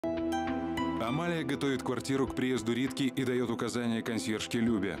Амалия готовит квартиру к приезду Ритки и дает указания консьержке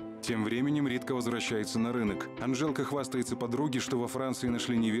Любе. Тем временем Ритка возвращается на рынок. Анжелка хвастается подруге, что во Франции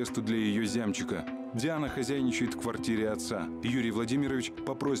нашли невесту для ее зямчика. Диана хозяйничает в квартире отца. Юрий Владимирович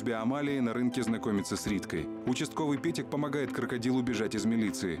по просьбе Амалии на рынке знакомится с Риткой. Участковый Петик помогает крокодилу бежать из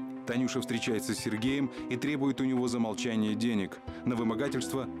милиции. Танюша встречается с Сергеем и требует у него за молчание денег. На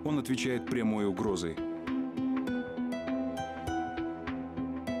вымогательство он отвечает прямой угрозой.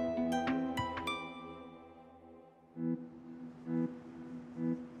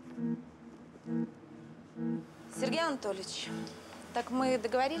 Сергей Анатольевич, так мы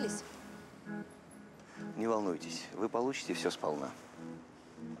договорились? Не волнуйтесь, вы получите все сполна.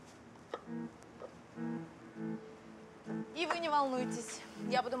 И вы не волнуйтесь.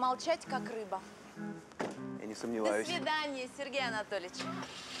 Я буду молчать, как рыба. Я не сомневаюсь. До свидания, Сергей Анатольевич.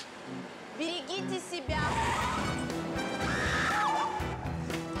 Берегите себя.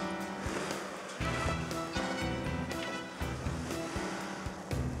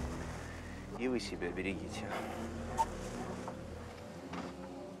 И вы себя берегите.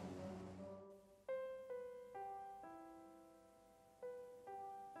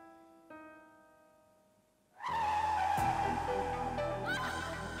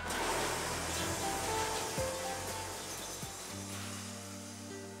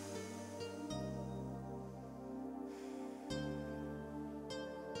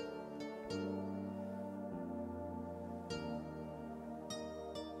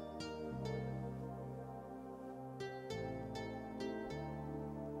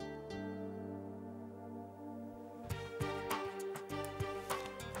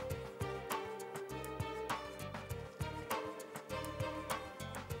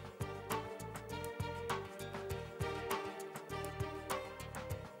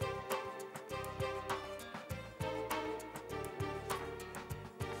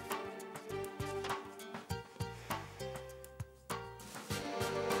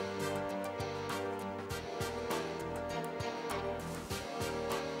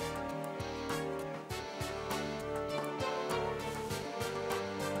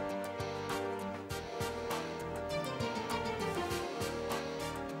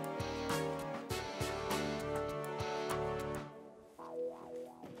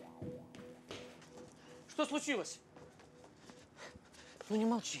 Что случилось? Ну не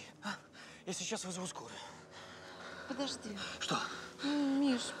молчи, а? Я сейчас вызову скорую. Подожди. Что?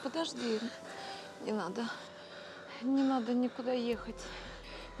 Миш, подожди. Не надо. Не надо никуда ехать.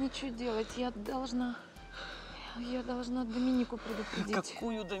 Ничего делать. Я должна Доминику предупредить.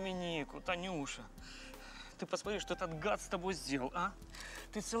 Какую Доминику, Танюша? Ты посмотри, что этот гад с тобой сделал, а?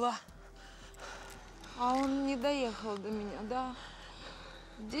 Ты цела? А он не доехал до меня, да?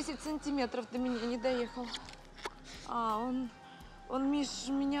 10 сантиметров до меня не доехал. А он, Миш,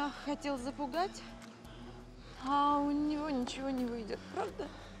 меня хотел запугать, а у него ничего не выйдет, правда?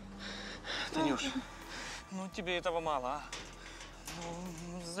 Танюш, ну тебе этого мало, а?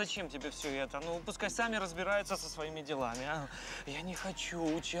 Ну, зачем тебе все это? Ну, пускай сами разбираются со своими делами, а? Я не хочу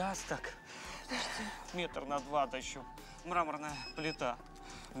участок. Подожди. Метр на 2, да еще мраморная плита.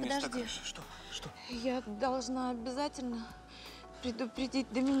 Вместо крыши. Что? Что? Я должна обязательно предупредить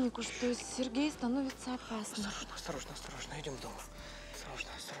Доминику, что Сергей становится опасным. Осторожно, осторожно, осторожно. Идем в дом. Осторожно,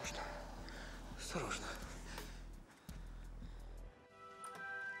 осторожно. Осторожно.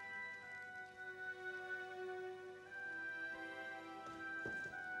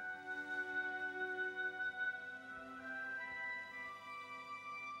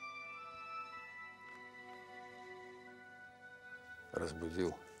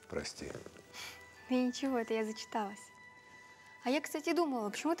 Разбудил, прости. Да ничего, это я зачиталась. А я, кстати, думала,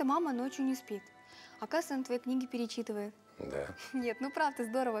 почему-то мама ночью не спит. Оказывается, она твои книги перечитывает. Да. Нет, ну правда,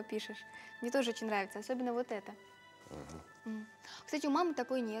 здорово пишешь. Мне тоже очень нравится, особенно вот это. Кстати, у мамы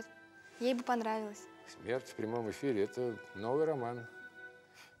такой нет. Ей бы понравилось. «Смерть в прямом эфире» – это новый роман.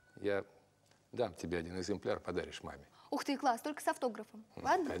 Я дам тебе один экземпляр, подаришь маме. Ух ты, класс, только с автографом.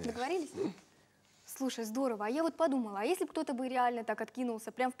 Ладно, конечно. договорились? Слушай, здорово. А я вот подумала, а если бы кто-то бы реально так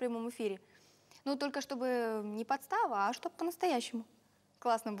откинулся прямо в прямом эфире? Ну, только чтобы не подстава, а чтобы по-настоящему.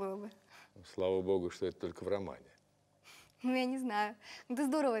 Классно было бы. Слава богу, что это только в романе. Ну, я не знаю. Ну, ты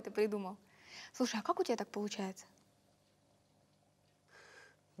здорово это придумал. Слушай, а как у тебя так получается?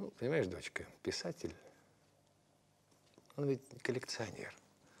 Ну, понимаешь, дочка, писатель, он ведь коллекционер.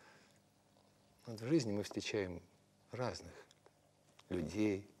 Вот в жизни мы встречаем разных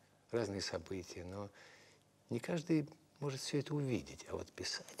людей, разные события, но не каждый может все это увидеть. А вот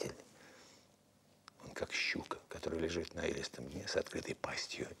писатель, он как щука, которая лежит на илистом дне с открытой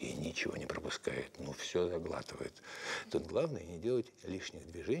пастью и ничего не пропускает, ну, все заглатывает. Тут главное не делать лишних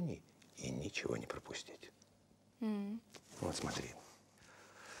движений, и ничего не пропустить. Вот смотри.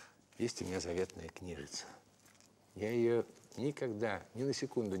 Есть у меня заветная книжица. Я ее никогда, ни на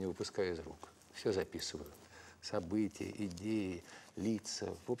секунду не выпускаю из рук. Все записываю. События, идеи,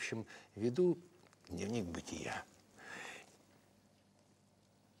 лица. В общем, веду дневник бытия.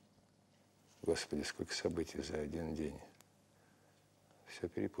 Господи, сколько событий за один день. Все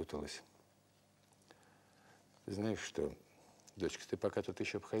перепуталось. Знаешь что, дочка, ты пока тут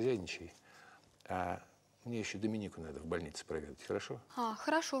еще похозяйничай, а мне еще Доминику надо в больнице проведать, хорошо?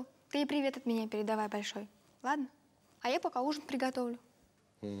 Хорошо. Ты ей привет от меня передавай большой. Ладно? А я пока ужин приготовлю.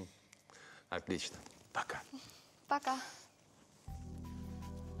 Отлично. Пока. Пока.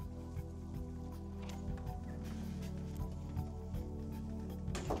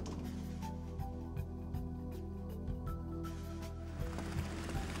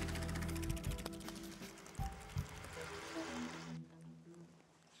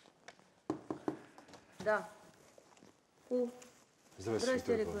 Да.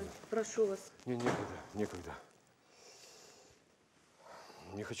 Здравствуйте, Олег Иванович. Прошу вас. Некогда.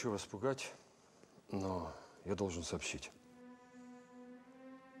 Не хочу вас пугать, но я должен сообщить.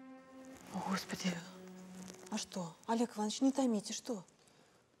 О, Господи. А что? Олег Иванович, не томите, что?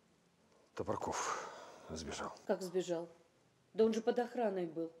 Топорков сбежал. Как сбежал? Да он же под охраной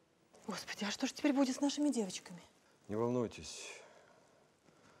был. Господи, а что же теперь будет с нашими девочками? Не волнуйтесь.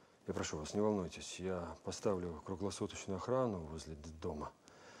 Я прошу вас, не волнуйтесь. Я поставлю круглосуточную охрану возле дома.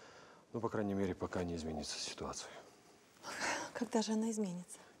 Ну, по крайней мере, пока не изменится ситуация. Когда же она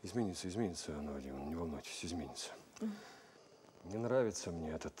изменится? Изменится, Анна Вадимовна, не волнуйтесь, изменится. Не нравится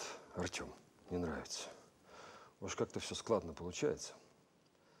мне этот Артем. Не нравится. Уж как-то все складно получается.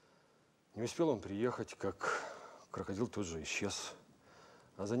 Не успел он приехать, как крокодил тут же исчез.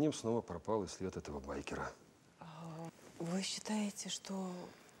 А за ним снова пропал и след этого байкера. Вы считаете, что…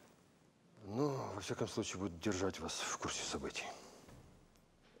 Ну, во всяком случае, буду держать вас в курсе событий.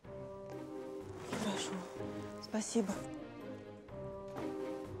 Хорошо. Спасибо.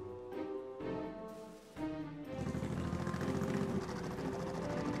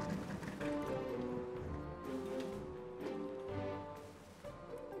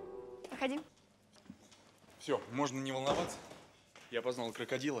 Проходи. Все, можно не волноваться. Я познал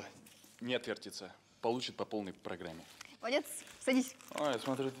крокодила. Не отвертится. Получит по полной программе. Молодец. Садись. Ой,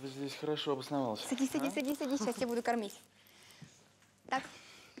 смотрю, ты здесь хорошо обосновался. Садись. Сейчас я буду кормить. Так,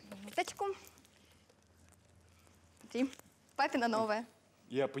 пятачку. Смотри, папина новая.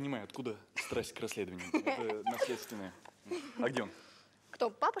 Я понимаю, откуда страсть к расследованию. Это наследственное. А где он? Кто,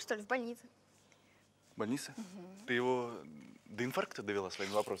 папа, что ли, в больнице? Больница? Ты его до инфаркта довела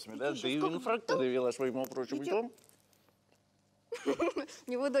своими вопросами, да? До инфаркта довела своими вопросами.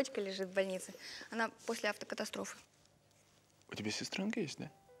 У него дочка лежит в больнице. Она после автокатастрофы. У тебя сестренка есть, да?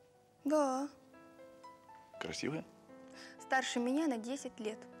 Да. Красивая? Старше меня на 10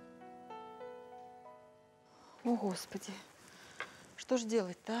 лет. О, Господи. Что ж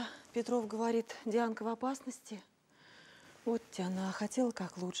делать-то, а? Петров говорит, Дианка в опасности. Вот она хотела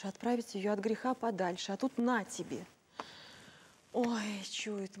как лучше отправить ее от греха подальше, а тут на тебе. Ой,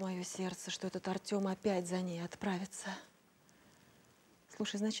 чует мое сердце, что этот Артем опять за ней отправится.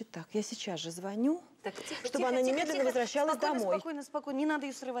 Слушай, значит так, я сейчас же звоню, чтобы она немедленно возвращалась домой. Спокойно. Не надо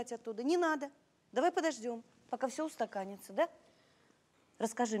ее срывать оттуда. Не надо. Давай подождем, пока все устаканится, да?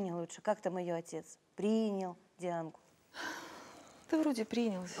 Расскажи мне лучше, как там ее отец? Принял Дианку? Да вроде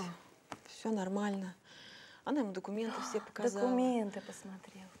принял. Все нормально. Она ему документы все показала. Документы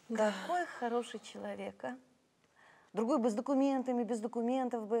посмотрел. Да. Какой хороший человек, а? Другой бы с документами, без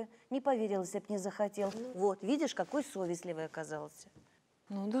документов бы не поверил, если бы не захотел. Вот, видишь, какой совестливый оказался.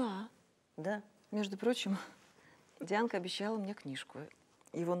 Ну да. Да. Между прочим, Дианка обещала мне книжку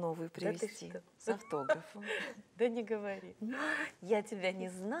его новую привезти. С автографом. Да не говори. Я тебя не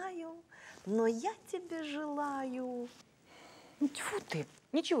знаю, но я тебе желаю. Ну, тьфу ты.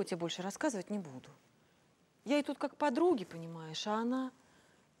 Ничего тебе больше рассказывать не буду. Я ей тут как подруги, понимаешь, а она…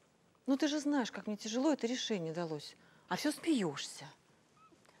 Ну, ты же знаешь, как мне тяжело это решение далось. А все смеешься.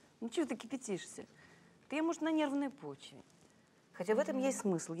 Ну, чего ты кипятишься? Ты, может, на нервной почве. Хотя в этом есть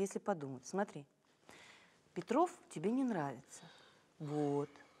смысл, если подумать. Смотри, Петров тебе не нравится. Вот.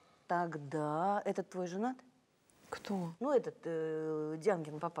 Тогда этот твой женат? Кто? Ну, этот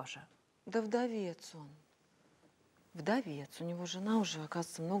Дианкин папаша. Да вдовец он. Вдовец. У него жена уже,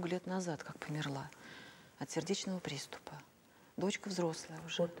 оказывается, много лет назад как померла. От сердечного приступа. Дочка взрослая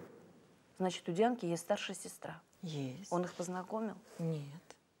уже. Вот. Значит, у Дианки есть старшая сестра. Есть. Он их познакомил? Нет.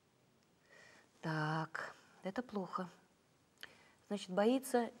 Так, это плохо. Значит,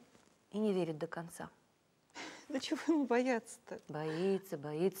 боится и не верит до конца. Да чего ему бояться-то?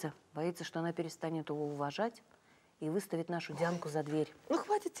 Боится, что она перестанет его уважать и выставит нашу Дианку за дверь. Ну,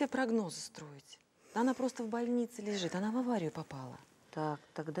 хватит тебе прогнозы строить. Она просто в больнице лежит, она в аварию попала. Так,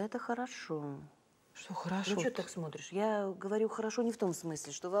 тогда это хорошо. Что хорошо? Ну, что ты так смотришь? Я говорю хорошо не в том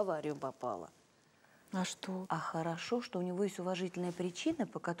смысле, что в аварию попала. А что? А хорошо, что у него есть уважительная причина,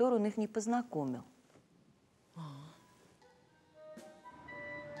 по которой он их не познакомил.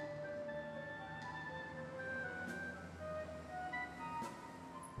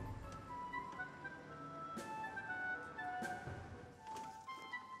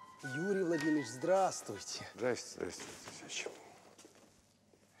 Юрий Владимирович, здравствуйте. Здравствуйте. Зачем?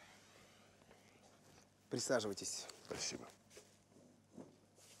 Присаживайтесь. Спасибо.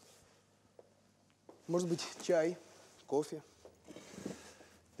 Может быть, чай, кофе?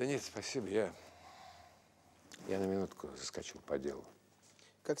 Да нет, спасибо. Я на минутку заскочил по делу.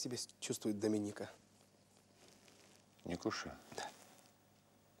 Как себя чувствует Доминика? Никуша? Да.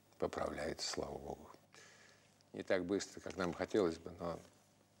 Поправляется, слава богу. Не так быстро, как нам хотелось бы, но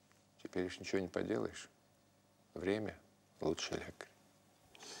теперь уж ничего не поделаешь. Время – лучший лекарь.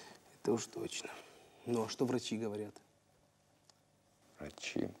 Это уж точно. Ну, а что врачи говорят?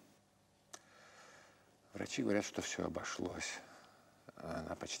 Врачи говорят, что все обошлось.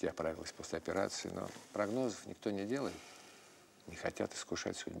 Она почти оправилась после операции, но прогнозов никто не делает. Не хотят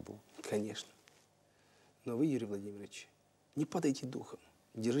искушать судьбу. Конечно. Но вы, Юрий Владимирович, не падайте духом.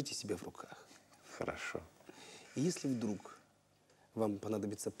 Держите себя в руках. Хорошо. И если вдруг вам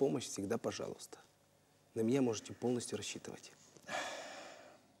понадобится помощь, всегда пожалуйста. На меня можете полностью рассчитывать.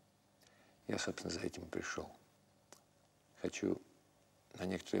 Я, собственно, за этим и пришел. Хочу на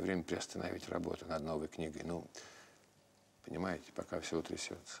некоторое время приостановить работу над новой книгой. Ну, понимаете, пока все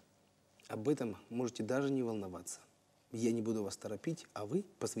утрясется. Об этом можете даже не волноваться. Я не буду вас торопить, а вы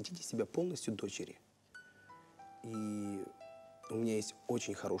посвятите себя полностью дочери. И у меня есть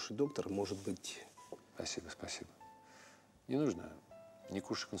очень хороший доктор, может быть… Спасибо. Не нужно.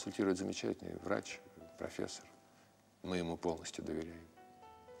 Никуша консультирует замечательный врач, профессор. Мы ему полностью доверяем.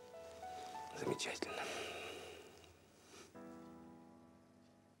 Замечательно.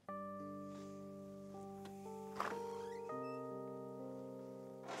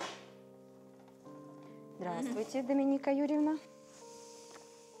 Здравствуйте, Доминика Юрьевна.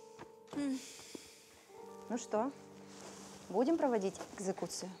 Ну что, будем проводить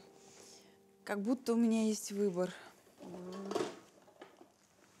экзекуцию? Как будто у меня есть выбор.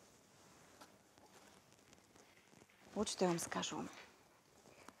 Вот что я вам скажу.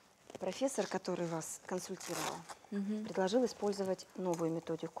 Профессор, который вас консультировал, предложил использовать новую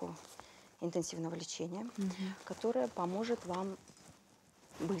методику интенсивного лечения, которая поможет вам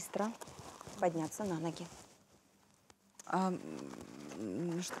быстро подняться на ноги. А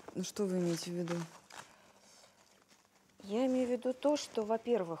что вы имеете в виду? Я имею в виду то, что,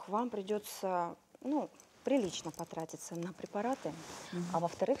 во-первых, вам придется, прилично потратиться на препараты, а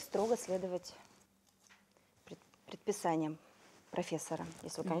во-вторых, строго следовать предписаниям профессора,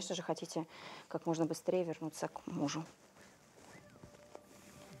 если вы, конечно же, хотите как можно быстрее вернуться к мужу.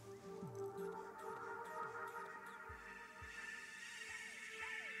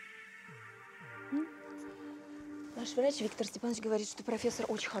 Наш врач Виктор Степанович говорит, что профессор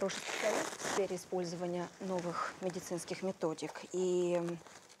очень хороший специалист в сфере использования новых медицинских методик. И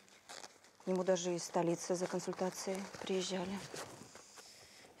ему даже из столицы за консультацией приезжали.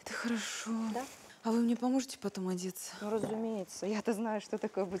 Это хорошо. Да? А вы мне поможете потом одеться? Ну, разумеется. Я-то знаю, что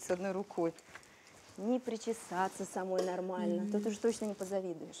такое быть с одной рукой. Не причесаться самой нормально. Тут уж точно не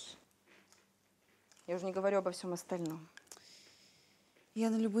позавидуешь. Я уже не говорю обо всем остальном. Я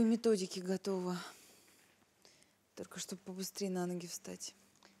на любые методики готова. Только чтобы побыстрее на ноги встать.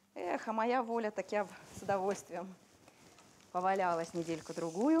 Эх, а моя воля, так я с удовольствием повалялась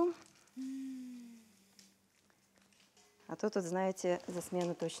недельку-другую. А то тут, знаете, за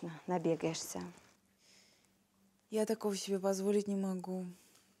смену точно набегаешься. Я такого себе позволить не могу.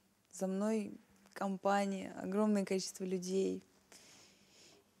 За мной компания, огромное количество людей.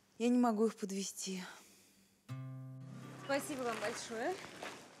 Я не могу их подвести. Спасибо вам большое.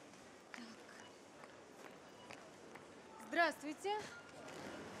 Здравствуйте.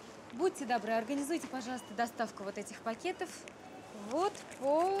 Будьте добры, организуйте, пожалуйста, доставку вот этих пакетов вот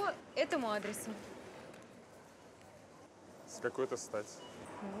по этому адресу. С какой-то стати?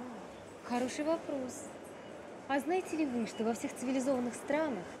 Хороший вопрос. А знаете ли вы, что во всех цивилизованных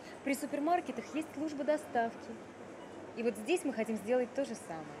странах при супермаркетах есть служба доставки? И вот здесь мы хотим сделать то же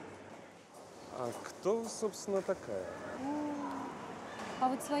самое. А кто, собственно, такая? А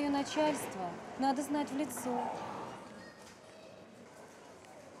вот свое начальство надо знать в лицо.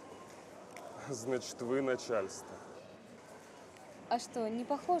 Значит, вы начальство. А что, не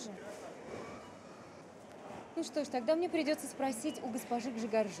похоже? Ну что ж, тогда мне придется спросить у госпожи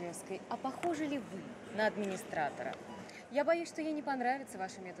Гжигаржевской, а похожи ли вы на администратора? Я боюсь, что ей не понравятся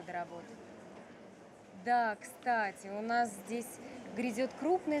ваши методы работы. Да, кстати, у нас здесь грядет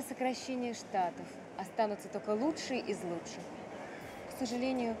крупное сокращение штатов. Останутся только лучшие из лучших. К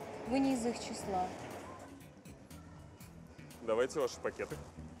сожалению, вы не из их числа. Давайте ваши пакеты.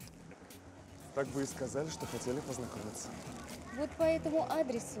 Так бы и сказали, что хотели познакомиться. Вот по этому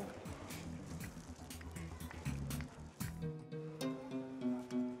адресу.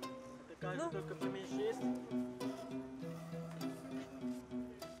 Только поменьше есть?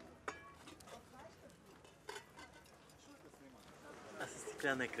 А со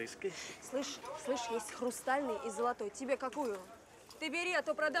стеклянной крышкой? Слышь, есть хрустальный и золотой. Тебе какую? Ты бери, а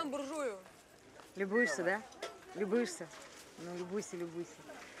то продам буржую. Любуешься, да? Любуешься? Ну, любуйся, любуйся.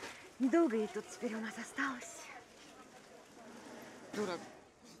 Недолго ей тут теперь у нас осталось. Дурак,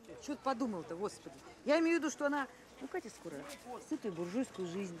 что ты подумал-то, господи? Я имею в виду, что она, ну, Катя скоро сытую буржуйскую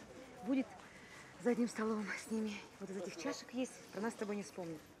жизнь. Будет за одним столом с ними. Вот из этих чашек есть, про нас с тобой не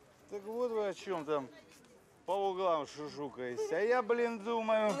вспомнит. Так вот вы о чем там по углам шушукаетесь. А я, блин,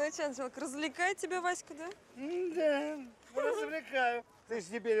 думаю… Ну, Чанчелок, развлекает тебя Васька, да? Да, развлекаю. Ты ж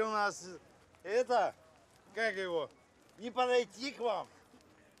теперь у нас, это, как его, не подойти к вам?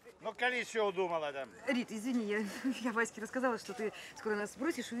 Ну, коли что удумала там? Рит, извини, я Ваське рассказала, что ты скоро нас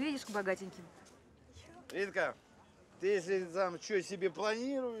бросишь и уедешь к богатеньким. Ритка, ты если там что себе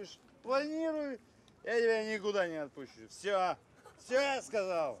планируешь, планируй, я тебя никуда не отпущу. Все, я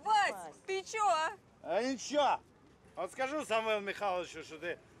сказал. Вась, ты чё, а? А ничего. Вот скажу Самвелу Михайловичу, что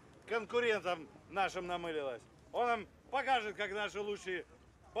ты конкурентам нашим намылилась. Он нам покажет, как наши лучшие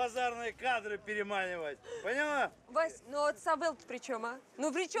базарные кадры переманивать. Поняла? Вась, ну вот Самвел-то при чем, а?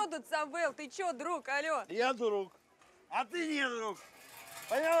 Ну при чем тут Самвел? Ты чё, друг, алло? Я друг, а ты не друг.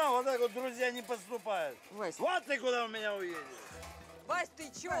 Поняла? Вот так вот друзья не поступают. Вась. Вот ты куда у меня уедешь. Вась,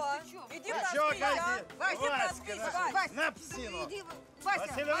 ты чё, а? Иди Ты проспись, чё, а? Катя? Вась, иди Васька, проспись, на- Вась. на псину. Иди, Василий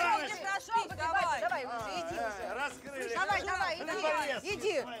Вася, Иванович. иди проспись, давай. Давай, иди уже. Раскрыли. Давай, Хлеборезки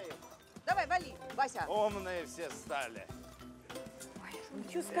иди. свои. Давай, вали, Вася. Умные все стали.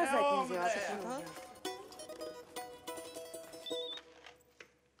 Ничего сказать нельзя, а так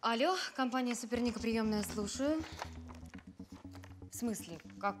Алло, компания Суперника приемная, слушаю. В смысле?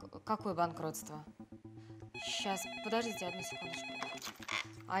 Какое банкротство? Сейчас, подождите одну секундочку.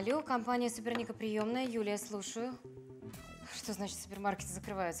 Алло, компания Суперника приемная, Юлия, слушаю. Что значит супермаркеты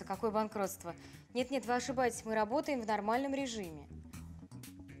закрываются? Какое банкротство? Нет, вы ошибаетесь, мы работаем в нормальном режиме.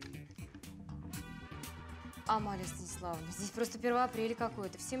 Амалия Станиславовна, здесь просто 1 апреля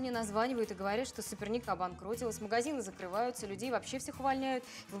какое-то. Все мне названивают и говорят, что Суперника обанкротилась, магазины закрываются, людей вообще всех увольняют,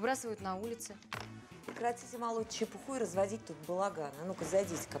 выбрасывают на улице. Прекратите молоть чепуху и разводить тут балаган. А ну-ка,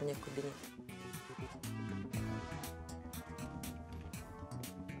 зайдите ко мне в кабинет.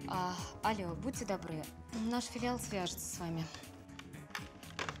 Алло, будьте добры, наш филиал свяжется с вами.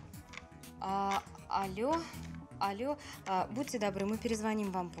 Алло, будьте добры, мы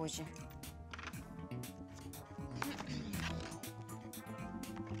перезвоним вам позже.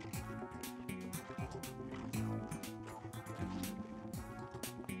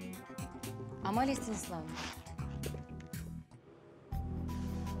 Амалия Станиславовна.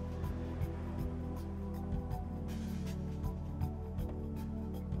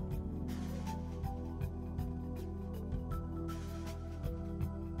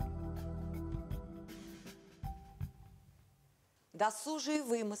 Досужие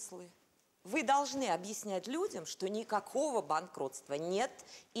вымыслы. Вы должны объяснять людям, что никакого банкротства нет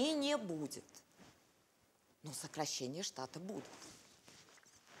и не будет. Но сокращение штата будут.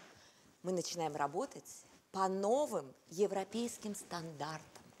 Мы начинаем работать по новым европейским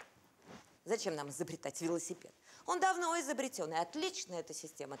стандартам. Зачем нам изобретать велосипед? Он давно изобретен, и отлично эта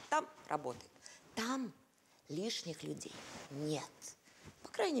система там работает. Там лишних людей нет. По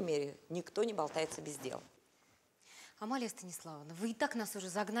крайней мере, никто не болтается без дела. Амалия Станиславовна, вы и так нас уже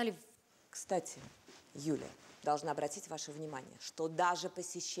загнали в… Кстати, Юля, должна обратить ваше внимание, что даже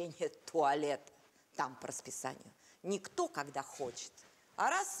посещение туалета там по расписанию. Никто, когда хочет. А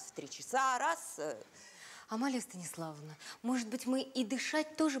раз в 3 часа, раз… Амалия Станиславовна, может быть, мы и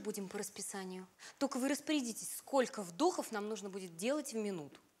дышать тоже будем по расписанию? Только вы распорядитесь, сколько вдохов нам нужно будет делать в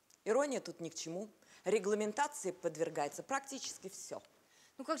минуту. Ирония тут ни к чему. Регламентации подвергается практически все.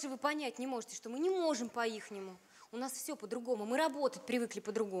 Ну как же вы понять не можете, что мы не можем по-ихнему? У нас все по-другому, мы работать привыкли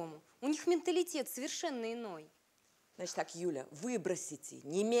по-другому. У них менталитет совершенно иной. Значит так, Юля, выбросите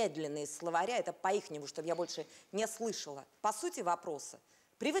немедленно из словаря, это по-ихнему, чтобы я больше не слышала. По сути вопроса,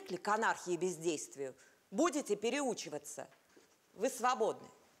 Привыкли к анархии и бездействию. Будете переучиваться. Вы свободны.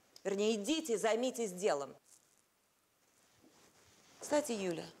 Вернее, идите и займитесь делом. Кстати,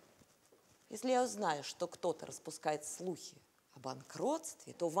 Юля, если я узнаю, что кто-то распускает слухи о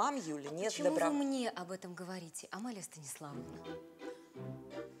банкротстве, то вам, Юля, нет Почему вы мне об этом говорите, Амалия Станиславовна?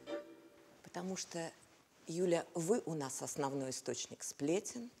 Потому что, Юля, вы у нас основной источник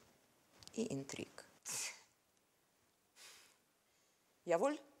сплетен и интриг. Я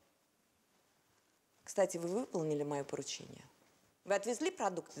воль? Кстати, вы выполнили мое поручение? Вы отвезли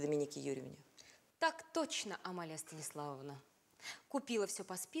продукты Доминике Юрьевне? Так точно, Амалия Станиславовна. Купила все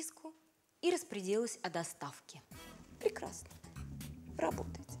по списку и распорядилась о доставке. Прекрасно.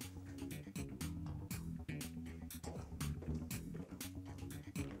 Работайте.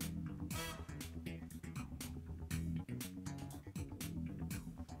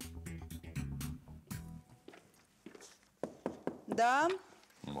 Да,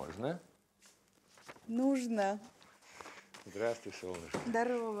 Можно? нужно. Здравствуй, солнышко.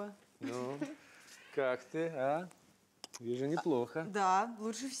 Здорово. Ну, как ты, а? Вижу, неплохо. Да,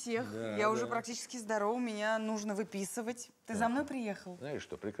 лучше всех. Да, Я уже да. практически здорова, меня нужно выписывать. Ты за мной приехал? Знаешь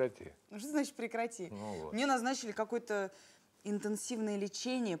что, прекрати. Ну, что значит прекрати? Ну вот. Мне назначили какое-то интенсивное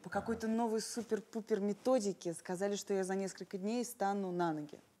лечение по какой-то новой супер-пупер методике. Сказали, что я за несколько дней стану на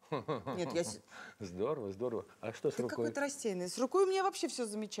ноги. Нет, я... Здорово, здорово. А что с Ты рукой? какой-то рассеянный. С рукой у меня вообще все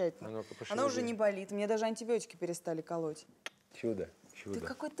замечательно. А ну-ка, пошевели. Она уже не болит. Мне даже антибиотики перестали колоть. Чудо, чудо. Ты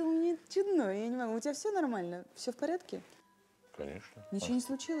какой-то у меня чудной, я не могу. У тебя все нормально? Все в порядке? Конечно. Ничего не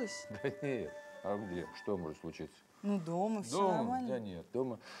случилось? Да нет. А где? Что может случиться? Ну, дома все Дома? нормально. Да нет,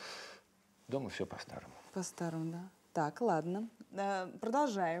 дома все по-старому. По-старому, да. Так, ладно.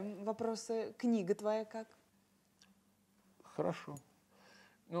 Продолжаем. Вопросы. Книга твоя как? Хорошо.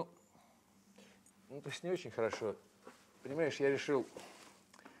 Ну, то есть не очень хорошо. Понимаешь, я решил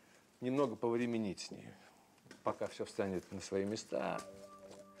немного повременить с ней, пока все встанет на свои места.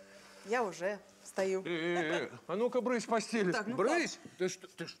 Я уже встаю. А ну-ка, брысь в постели. Так, ну брысь! Ты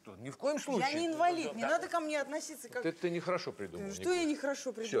что, ни в коем случае? Я не инвалид, не надо ко мне относиться как... Ты нехорошо придумала. Что я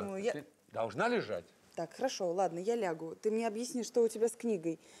нехорошо придумала? Всё, ты должна лежать. Так, хорошо, ладно, я лягу. Ты мне объясни, что у тебя с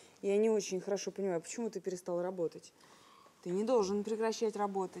книгой. Я не очень хорошо понимаю, почему ты перестал работать. Ты не должен прекращать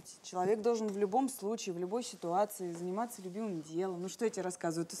работать. Человек должен в любом случае, в любой ситуации заниматься любимым делом. Ну что я тебе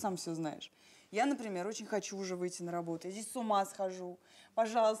рассказываю, ты сам все знаешь. Я, например, очень хочу уже выйти на работу. Я здесь с ума схожу.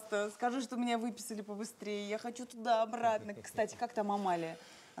 Пожалуйста, скажи, что меня выписали побыстрее. Я хочу туда-обратно. Кстати, как там Амалия?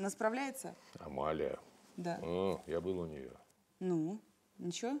 Она справляется? Амалия. Да. Я был у нее. Ну,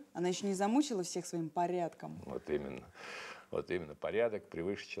 ничего? Она еще не замучила всех своим порядком? Вот именно. Вот именно. Порядок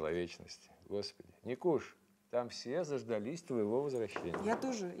превыше человечности. Господи. Никуш, там все заждались твоего возвращения.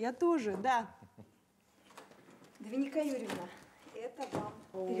 Я тоже, да. Доминика Юрьевна, это вам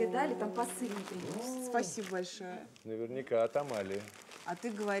передали, там посыльный принес. Спасибо большое. Наверняка от Амалии. А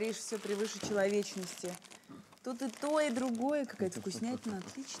ты говоришь, все превыше человечности. Тут и то, и другое. Какая-то вкуснятина.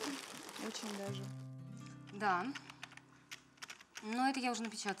 Отлично. Очень даже. Да. Но это я уже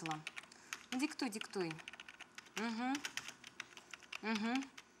напечатала. Диктуй, диктуй. Угу.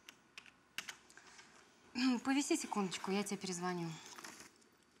 Повиси секундочку, я тебе перезвоню.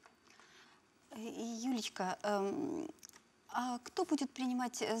 Юлечка, а кто будет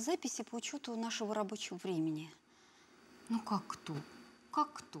принимать записи по учету нашего рабочего времени? Ну как кто?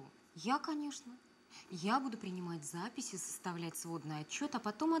 Как кто? Я, конечно. Я буду принимать записи, составлять сводный отчет, а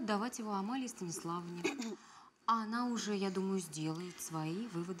потом отдавать его Амалии Станиславовне. А она уже, я думаю, сделает свои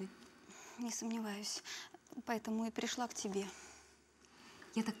выводы. Не сомневаюсь. Поэтому и пришла к тебе.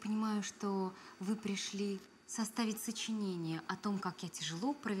 Я так понимаю, что вы пришли составить сочинение о том, как я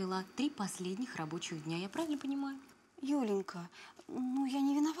тяжело провела 3 последних рабочих дня. Я правильно понимаю? Юленька, ну я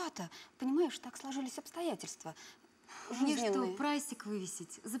не виновата. Понимаешь, так сложились обстоятельства. Мне что, Жизненные. прайсик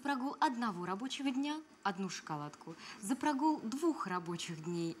вывесить? За прогул 1 рабочего дня – 1 шоколадку. За прогул 2 рабочих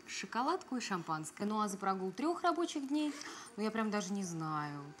дней – шоколадку и шампанское. Ну а за прогул 3 рабочих дней, ну я прям даже не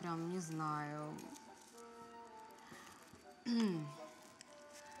знаю. Прям не знаю.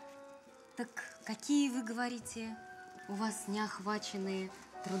 Так какие, вы говорите, у вас не охваченные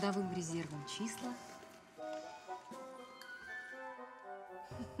трудовым резервом числа?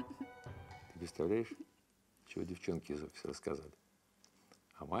 Ты представляешь, чего девчонки из офиса рассказали?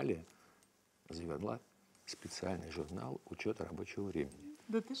 Амалия завела специальный журнал учета рабочего времени.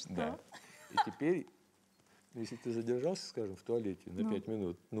 Да ты что? Да. И теперь, если ты задержался, скажем, в туалете на 5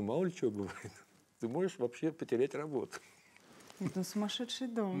 минут, ну мало ли чего бывает, ты можешь вообще потерять работу. Это сумасшедший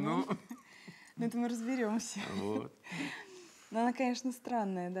дом. Ну, это мы разберемся. Вот. Ну, она, конечно,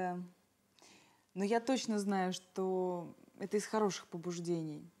 странная, да. Но я точно знаю, что это из хороших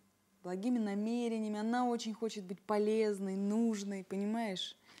побуждений. Благими намерениями. Она очень хочет быть полезной, нужной,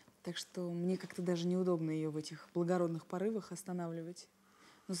 понимаешь? Так что мне как-то даже неудобно ее в этих благородных порывах останавливать.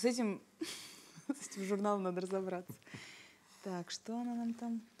 Но с этим журналом надо разобраться. Так, что она нам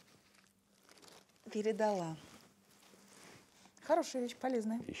там передала? Хорошая вещь,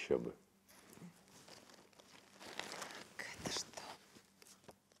 полезная. Еще бы. Это что?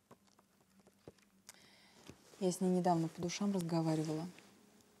 Я с ней недавно по душам разговаривала.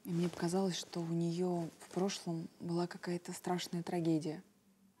 И мне показалось, что у нее в прошлом была какая-то страшная трагедия.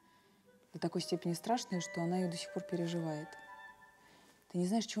 До такой степени страшная, что она ее до сих пор переживает. Ты не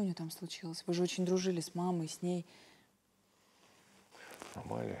знаешь, что у нее там случилось? Вы же очень дружили с мамой, с ней.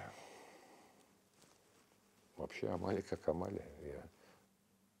 Амалия. Вообще Амалия как Амалия.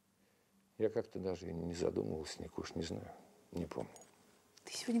 Я как-то даже не задумывался, Никуш, не знаю, не помню.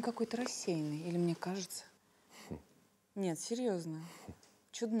 Ты сегодня какой-то рассеянный, или мне кажется? Нет, серьезно.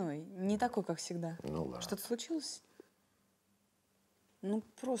 Чудной, не такой, как всегда. Ну ладно. Что-то случилось? Ну,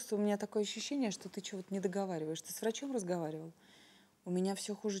 просто у меня такое ощущение, что ты чего-то не договариваешь. Ты с врачом разговаривал? У меня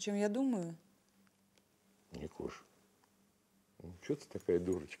все хуже, чем я думаю. Никуш, ну что ты такая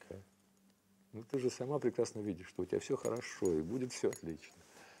дурочка, а? Ну ты же сама прекрасно видишь, что у тебя все хорошо и будет все отлично.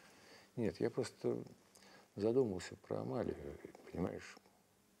 Нет, я просто задумался про Амалию, понимаешь?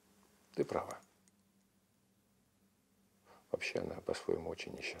 Ты права. Вообще она по-своему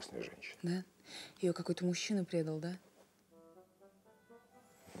очень несчастная женщина. Да? Ее какой-то мужчина предал, да?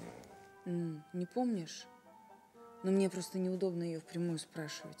 Не помнишь? Но мне просто неудобно ее впрямую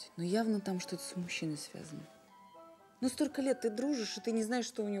спрашивать. Но явно там что-то с мужчиной связано. Ну, столько лет ты дружишь, и ты не знаешь,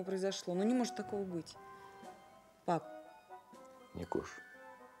 что у нее произошло. Ну, не может такого быть. Пап. Никуш,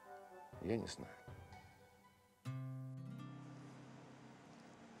 я не знаю.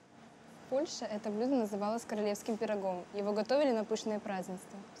 В Польше это блюдо называлось королевским пирогом. Его готовили на пышные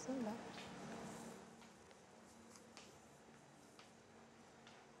празднества. Всегда.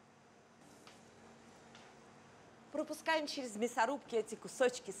 Пропускаем через мясорубки эти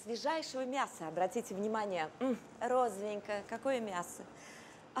кусочки свежайшего мяса. Обратите внимание, розовенькое, какое мясо.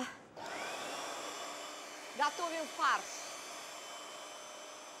 Готовим фарш.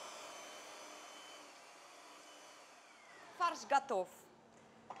 Фарш готов.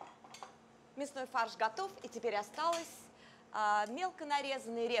 Мясной фарш готов, и теперь осталось мелко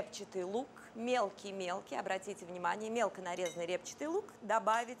нарезанный репчатый лук, мелкий-мелкий, обратите внимание, мелко нарезанный репчатый лук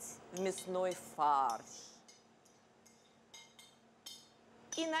добавить в мясной фарш.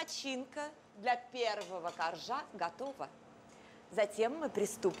 И начинка для первого коржа готова. Затем мы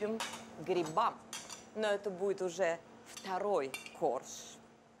приступим к грибам, но это будет уже второй корж.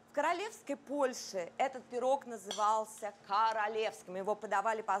 В королевской Польше этот пирог назывался королевским. Его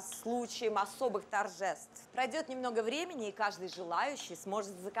подавали по случаям особых торжеств. Пройдет немного времени, и каждый желающий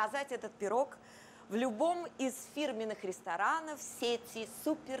сможет заказать этот пирог в любом из фирменных ресторанов сети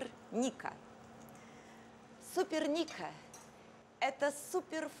Супер Ника. Супер Ника – это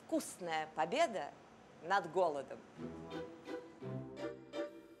супервкусная победа над голодом.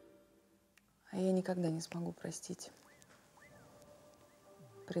 А я никогда не смогу простить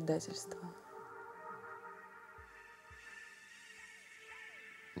предательство.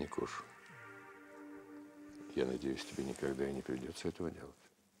 Никуш, я надеюсь, тебе никогда и не придется этого делать.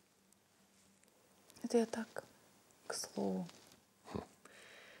 Это я так, к слову.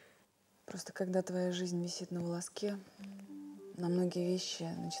 Просто когда твоя жизнь висит на волоске, на многие вещи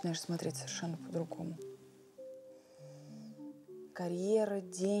начинаешь смотреть совершенно по-другому. Карьера,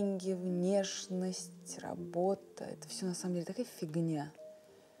 деньги, внешность, работа – это все на самом деле такая фигня.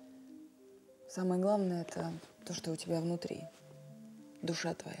 Самое главное – это то, что у тебя внутри.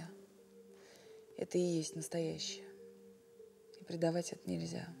 Душа твоя. Это и есть настоящее. И предавать это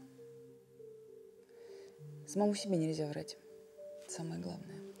нельзя. Самому себе нельзя врать. Это самое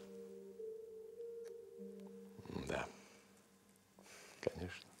главное. Да.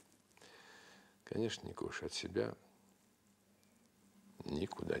 Конечно. Конечно, Никуш, от себя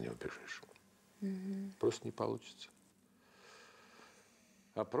никуда не убежишь. Просто не получится.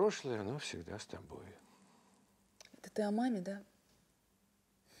 А прошлое, оно всегда с тобой. Это ты о маме, да?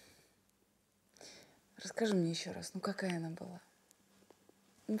 Расскажи мне еще раз, ну какая она была?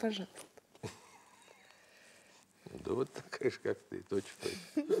 Ну, пожалуйста. Да вот такая же, как ты,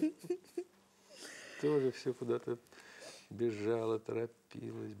 точь-в-точь. Тоже все куда-то бежала,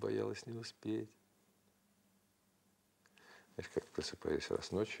 торопилась, боялась не успеть. Знаешь, как просыпаюсь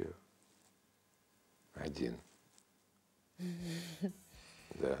раз ночью, один.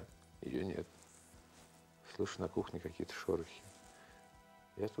 Да, ее нет. Слышу на кухне какие-то шорохи.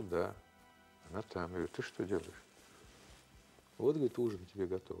 Я туда, она там. Я говорю, ты что делаешь? Вот, говорит, ужин тебе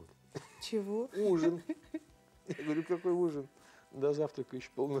готовый. Чего? Ужин. Я говорю, какой ужин? До завтрака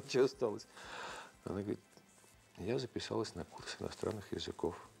еще полночи осталось. Она говорит, я записалась на курс иностранных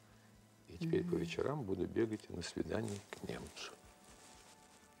языков. И теперь по вечерам буду бегать на свидание к немцу.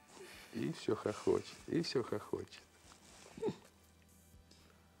 И все хохочет, и все хохочет.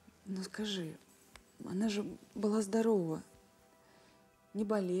 Ну скажи, она же была здорова, не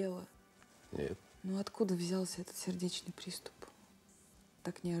болела. Нет. Ну откуда взялся этот сердечный приступ?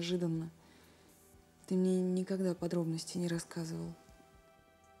 Так неожиданно. Ты мне никогда подробностей не рассказывал.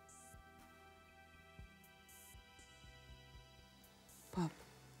 Пап,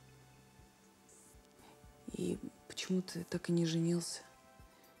 и почему ты так и не женился?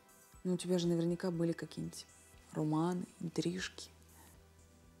 Ну, у тебя же наверняка были какие-нибудь романы, интрижки.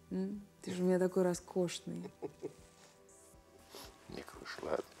 Ты же у меня такой роскошный. Никуш,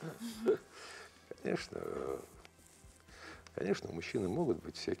 ладно. Конечно, у мужчины могут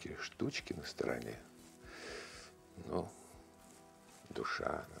быть всякие штучки на стороне. Но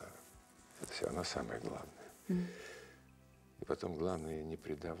душа, это все равно самое главное. И потом главное не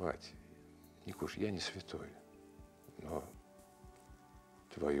предавать. Никуш, я не святой, но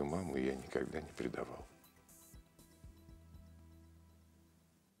твою маму я никогда не предавал.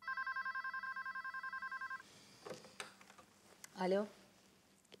 Алло.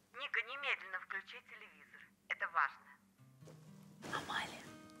 Ника, немедленно включи телевизор. Это важно. Амалия.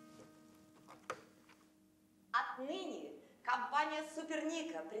 Отныне компания Супер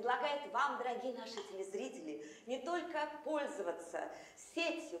Ника предлагает вам, дорогие наши телезрители, не только пользоваться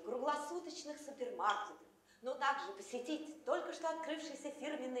сетью круглосуточных супермаркетов, но также посетить только что открывшийся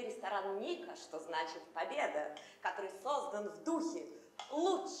фирменный ресторан Ника, что значит победа, который создан в духе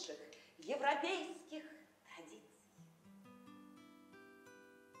лучших европейских традиций.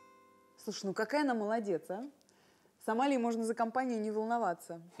 Слушай, ну какая она молодец, а? С Амалией можно за компанию не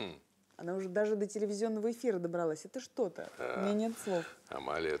волноваться. Она уже даже до телевизионного эфира добралась. Это что-то. У меня нет слов.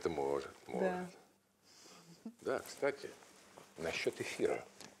 Амалия это может. Да. Да, кстати, насчет эфира.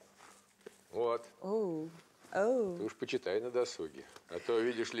 Вот. Ты уж почитай на досуге. А то,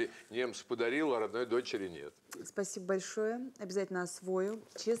 видишь ли, немец подарил, а родной дочери нет. Спасибо большое. Обязательно освою.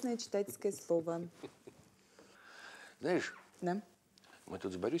 Честное читательское слово. Знаешь, Да? мы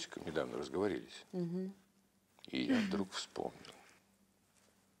тут с Борисиком недавно разговорились. Угу. И я вдруг вспомнил.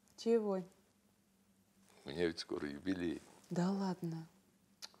 Чего? У меня ведь скоро юбилей. Да ладно.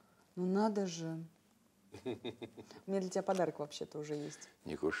 Ну надо же. У меня для тебя подарок вообще-то уже есть.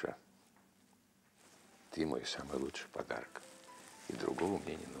 Никуша, ты мой самый лучший подарок. И другого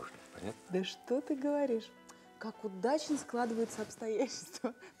мне не нужно. Понятно? Да что ты говоришь? Как удачно складываются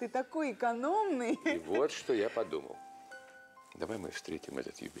обстоятельства. Ты такой экономный. И вот что я подумал. Давай мы встретим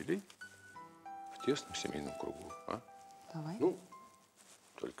этот юбилей в тесном семейном кругу, а? Давай. Ну,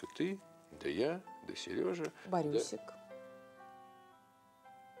 только ты, да я, да Сережа. Борюсик.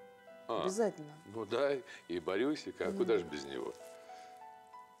 Да... Обязательно. Ну да, и Борюсик, а куда же без него?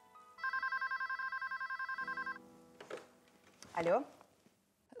 Алло?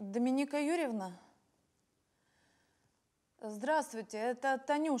 Доминика Юрьевна? Здравствуйте, это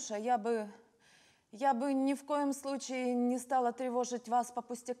Танюша. Я бы ни в коем случае не стала тревожить вас по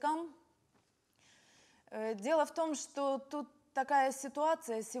пустякам. Дело в том, что тут такая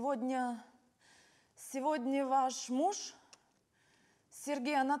ситуация. Сегодня ваш муж,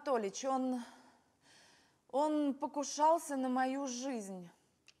 Сергей Анатольевич, он покушался на мою жизнь.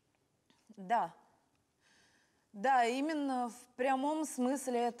 Да. Да, именно в прямом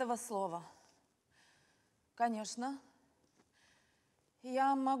смысле этого слова. Конечно.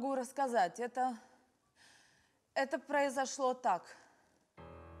 Я могу рассказать. Это произошло так.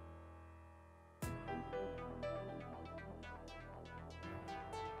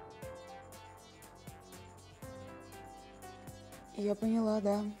 Я поняла,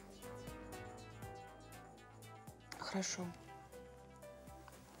 да. Хорошо.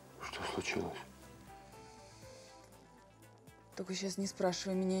 Что случилось? Только сейчас не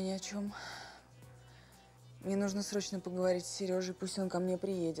спрашивай меня ни о чем. Мне нужно срочно поговорить с Сережей, пусть он ко мне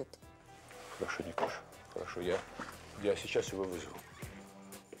приедет. Хорошо, Никоша, хорошо. Я сейчас его вызову.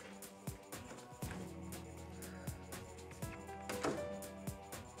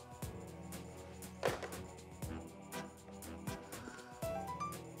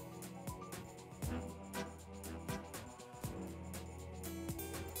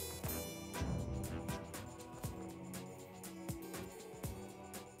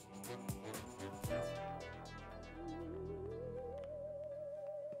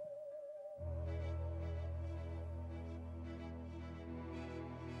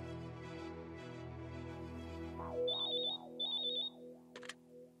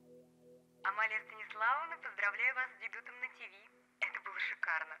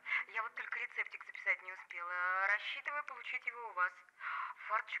 Я вот только рецептик записать не успела. Рассчитываю получить его у вас.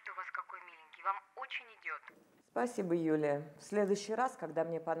 Фарточек-то у вас какой миленький. Вам очень идет. Спасибо, Юлия. В следующий раз, когда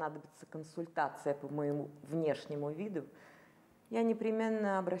мне понадобится консультация по моему внешнему виду, я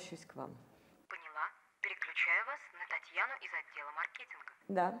непременно обращусь к вам. Поняла. Переключаю вас на Татьяну из отдела маркетинга.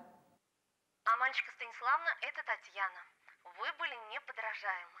 Да. А мальчика Станиславна – это Татьяна. Вы были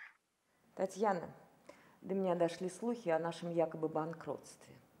неподражаемы. Татьяна, до меня дошли слухи о нашем якобы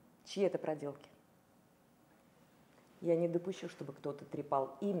банкротстве. Чьи это проделки? Я не допущу, чтобы кто-то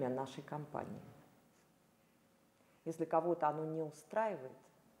трепал имя нашей компании. Если кого-то оно не устраивает,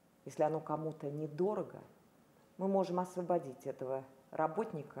 если оно кому-то недорого, мы можем освободить этого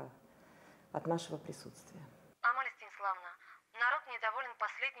работника от нашего присутствия. Амалия Станиславовна, народ недоволен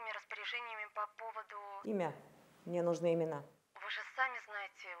последними распоряжениями по поводу… Имя. Мне нужны имена. Вы же сами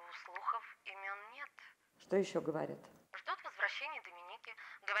знаете, у слухов имен нет. Что еще говорят? Ждут возвращения Доминики.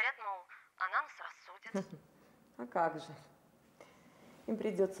 Говорят, мол, она нас рассудит. А как же? Им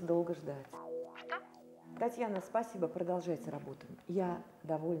придется долго ждать. Что? Татьяна, спасибо, продолжайте работу. Я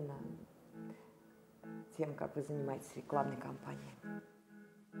довольна тем, как вы занимаетесь рекламной кампанией.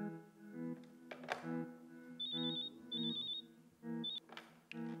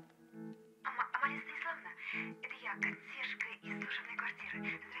 Амалия Станиславовна, это я, консьержка из служебной квартиры.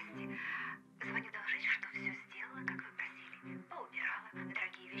 Здрасте. Звоню доложить, что все сделала, как вы просили. Поубирала,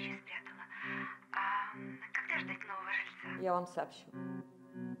 дорогие вещи спрятала. А когда ждать нового жильца? Я вам сообщу.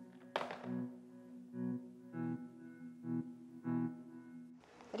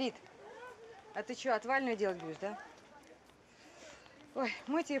 Рит, а ты что, отвальную делать будешь, да? Ой,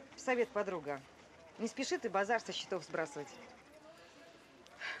 мой тебе совет, подруга. Не спеши ты базар со счетов сбрасывать.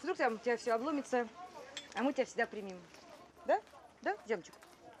 Вдруг там у тебя все обломится, а мы тебя всегда примем. Да? Да, девочек?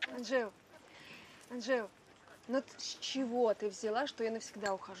 Анжел, ну с чего ты взяла, что я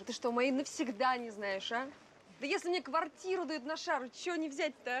навсегда ухожу? Ты что, мои навсегда не знаешь, а? Да если мне квартиру дают на шару, чего не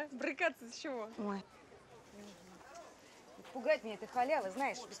взять-то, а? Брыкаться с чего? Ой. Пугать меня это халява,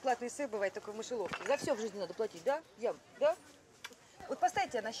 знаешь, бесплатный сыр бывает только в мышеловке. За все в жизни надо платить, да? Я, да? Вот поставь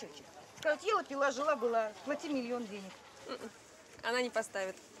тебя на счетчик. Скажут, ела, пила, жила, была, плати миллион денег. Она не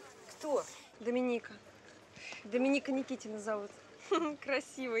поставит. Кто? Доминика. Доминика Никитина зовут.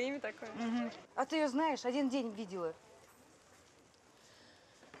 Красивое имя такое. А ты ее знаешь, один день видела.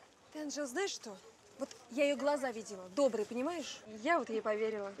 Ты, Анжел, знаешь что? Вот я ее глаза видела, добрые, понимаешь? Я вот ей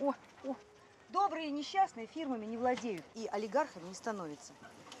поверила. О. Добрые и несчастные фирмами не владеют и олигархами не становятся.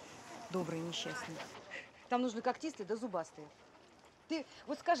 Добрые и несчастные. Там нужны когтистые да зубастые. Ты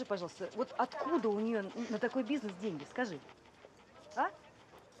вот скажи, пожалуйста, вот откуда у нее на такой бизнес деньги? Скажи. А?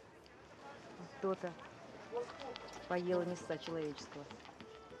 Кто-то поела мяса человеческого.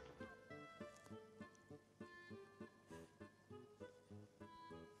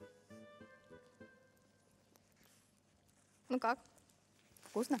 Ну как?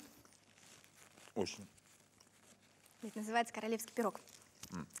 Вкусно? Очень. Это называется королевский пирог.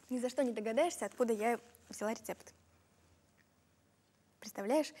 Ни за что не догадаешься, откуда я взяла рецепт.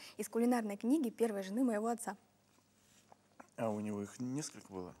 Представляешь, из кулинарной книги первой жены моего отца. А у него их несколько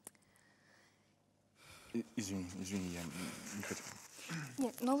было? Извини, я не хотел.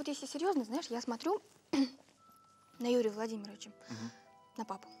 Нет, но вот если серьезно, знаешь, я смотрю на Юрия Владимировича, на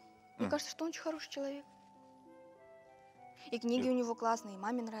папу. Мне кажется, что он очень хороший человек. И книги у него классные, и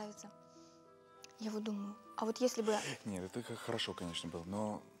маме нравятся. Я вот думаю, а вот если бы… Нет, это хорошо, конечно, было,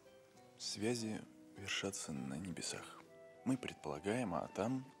 но связи вершатся на небесах. Мы предполагаем, а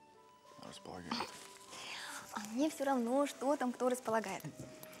там располагают. А мне все равно, что там кто располагает.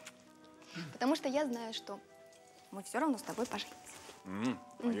 Потому что я знаю, что мы все равно с тобой поженимся.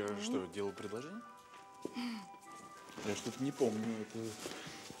 А я что, делал предложение? Я что-то не помню. Это…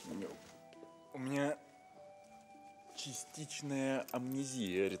 У меня частичная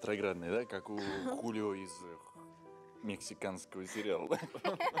амнезия ретроградная, да? Как у Хулио из мексиканского сериала.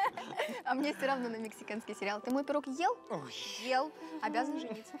 А мне все равно на мексиканский сериал. Ты мой пирог ел? Ел. Обязан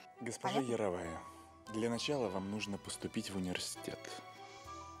жениться. Госпожа Яровая, для начала вам нужно поступить в университет.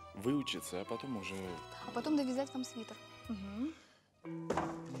 Выучиться, а потом уже… А потом довязать вам свитер.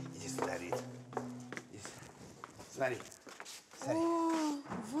 Иди сюда, Рит. Смотри. О,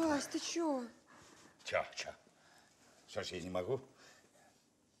 Вась, ты чё? Чё? Что ж, я не могу?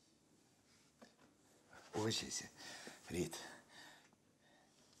 Угощайся, Рит.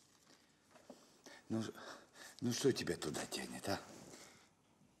 Ну что тебя туда тянет, а?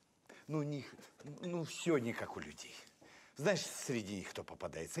 Ну, все не как у людей. Знаешь, среди них кто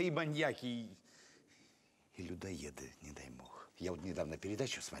попадается? И маньяки, и людоеды, не дай бог. Я вот недавно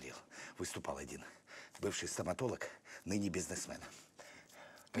передачу смотрел. Выступал один бывший стоматолог, ныне бизнесмен.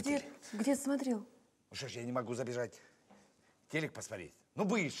 Где ты смотрел? Ну что ж, я не могу забежать телек посмотреть? Ну,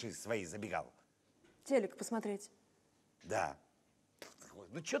 бывший свои забегал. Телек посмотреть. Да. Ой,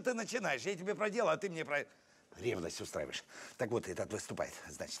 ну, что ты начинаешь? Я тебе про дело, а ты мне про ревность устраиваешь. Так вот, этот выступает,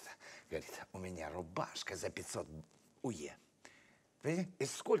 значит, говорит, у меня рубашка за 500 УЕ. Понимаете? И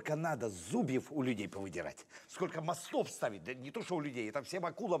сколько надо зубьев у людей повыдирать, сколько мостов ставить, да не то, что у людей, это всем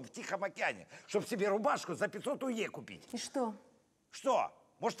акулам в Тихом океане, чтобы себе рубашку за 500 УЕ купить. И что? Что?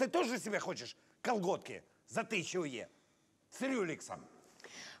 Может, ты тоже себе хочешь колготки за 1000 УЕ? С рюликсом.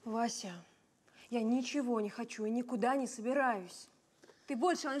 Вася, я ничего не хочу и никуда не собираюсь. Ты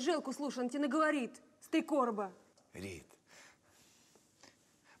больше Анжелку слушай, она тебе наговорит с 3 короба. Рит,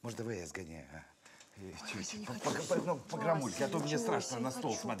 может, давай я сгоняю, а? Вася, не хочу. Погромульки, а то мне ничего страшно себе, на не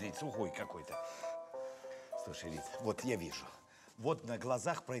стол хочу. смотреть, сухой какой-то. Слушай, Рит, вот я вижу, вот на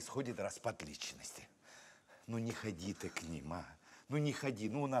глазах происходит распад личности. Ну не ходи ты к ним, а? Ну не ходи,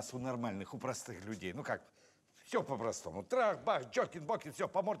 ну у нас, у нормальных, у простых людей, ну как, все по-простому. Трах, бах, джокин-бокин, все,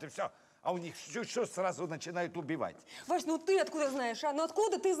 по морде, все. А у них что сразу начинают убивать. Вась, ну ты откуда знаешь, а? Ну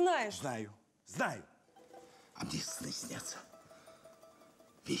откуда ты знаешь? Знаю, знаю. А мне сны снятся.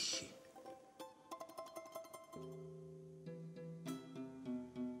 Вещи.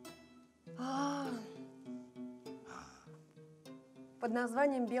 Под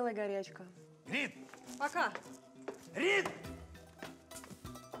названием «Белая горячка». Рит! Пока. Рит!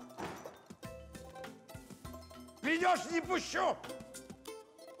 Придешь, не пущу!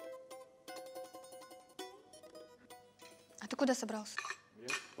 А ты куда собрался? Я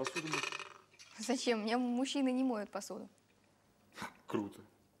посуду мою. Зачем? У меня мужчины не моют посуду. Круто.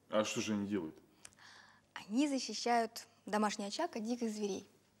 А что же они делают? Они защищают домашний очаг от диких зверей.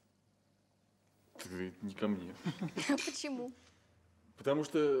 Ты не ко мне. Почему? Потому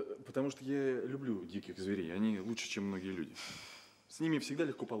что я люблю диких зверей. Они лучше, чем многие люди. С ними всегда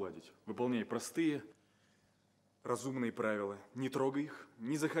легко поладить. Выполняй простые, разумные правила. Не трогай их,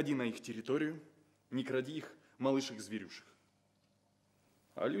 не заходи на их территорию, не кради их, малышек-зверюшек.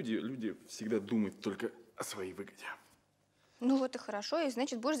 А люди всегда думают только о своей выгоде. Ну вот и хорошо, и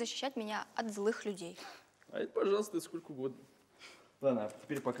значит, будешь защищать меня от злых людей. А это, пожалуйста, сколько угодно. Ладно, а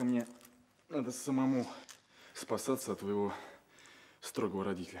теперь пока мне надо самому спасаться от твоего строгого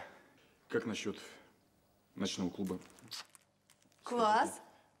родителя. Как насчет ночного клуба? Класс.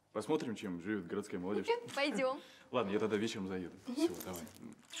 Посмотрим, чем живет городская молодежь. Пойдем. Ладно, я тогда вечером заеду. Все, давай.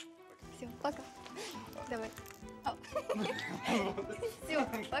 Все, пока. Давай. Все,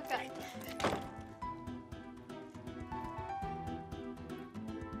 пока.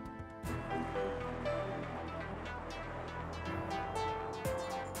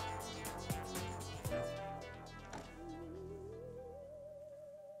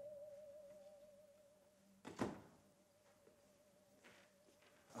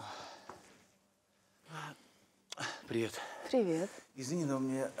 Привет. Привет. Извини, но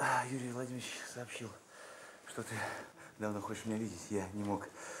мне Юрий Владимирович сообщил, что ты давно хочешь меня видеть. Я не мог.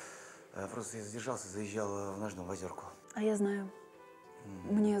 Просто я задержался, заезжал в наш дом, в Озерку. А я знаю.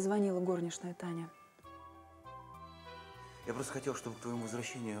 Мне звонила горничная Таня. Я просто хотел, чтобы к твоему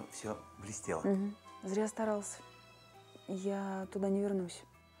возвращению все блестело. Угу. Зря старался. Я туда не вернусь.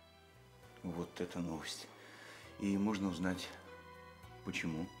 Вот это новость. И можно узнать,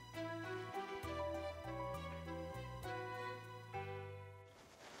 почему.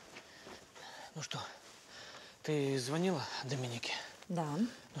 Ну что, ты звонила Доминике? Да.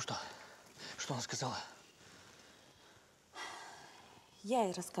 Ну что? Что она сказала? Я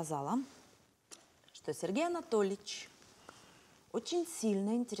ей рассказала, что Сергей Анатольевич очень сильно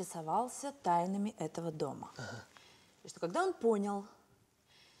интересовался тайнами этого дома. Ага. И что когда он понял,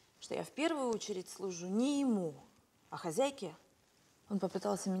 что я в первую очередь служу не ему, а хозяйке, он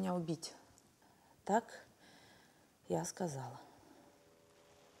попытался меня убить. Так я сказала.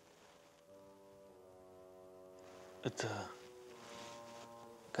 Это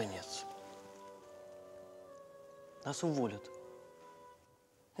конец. Нас уволят.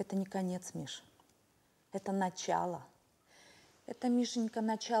 Это не конец, Миша. Это начало. Это, Мишенька,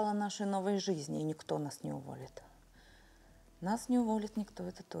 начало нашей новой жизни, и никто нас не уволит. Нас не уволит никто,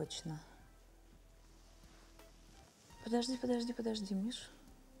 это точно. Подожди, Миш.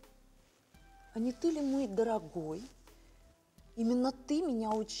 А не ты ли, мой дорогой, именно ты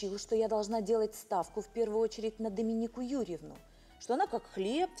меня учил, что я должна делать ставку в первую очередь на Доминику Юрьевну? Что она как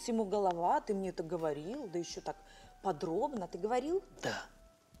хлеб, всему голова, ты мне это говорил, да еще так подробно. Ты говорил? Да,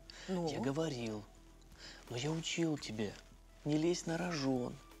 ну? Я говорил. Но я учил тебя не лезть на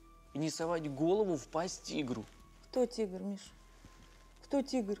рожон и не совать голову в пасть тигру. Кто тигр, Миш? Кто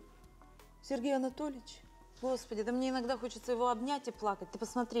тигр? Сергей Анатольевич? Господи, да мне иногда хочется его обнять и плакать. Ты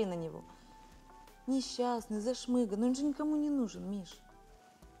посмотри на него. Несчастный, зашмыга. Но он же никому не нужен, Миш.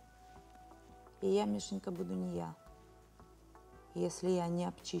 И я, Мишенька, буду не я, если я не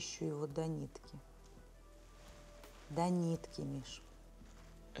обчищу его до нитки. До нитки, Миш.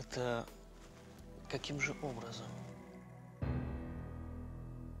 Это каким же образом?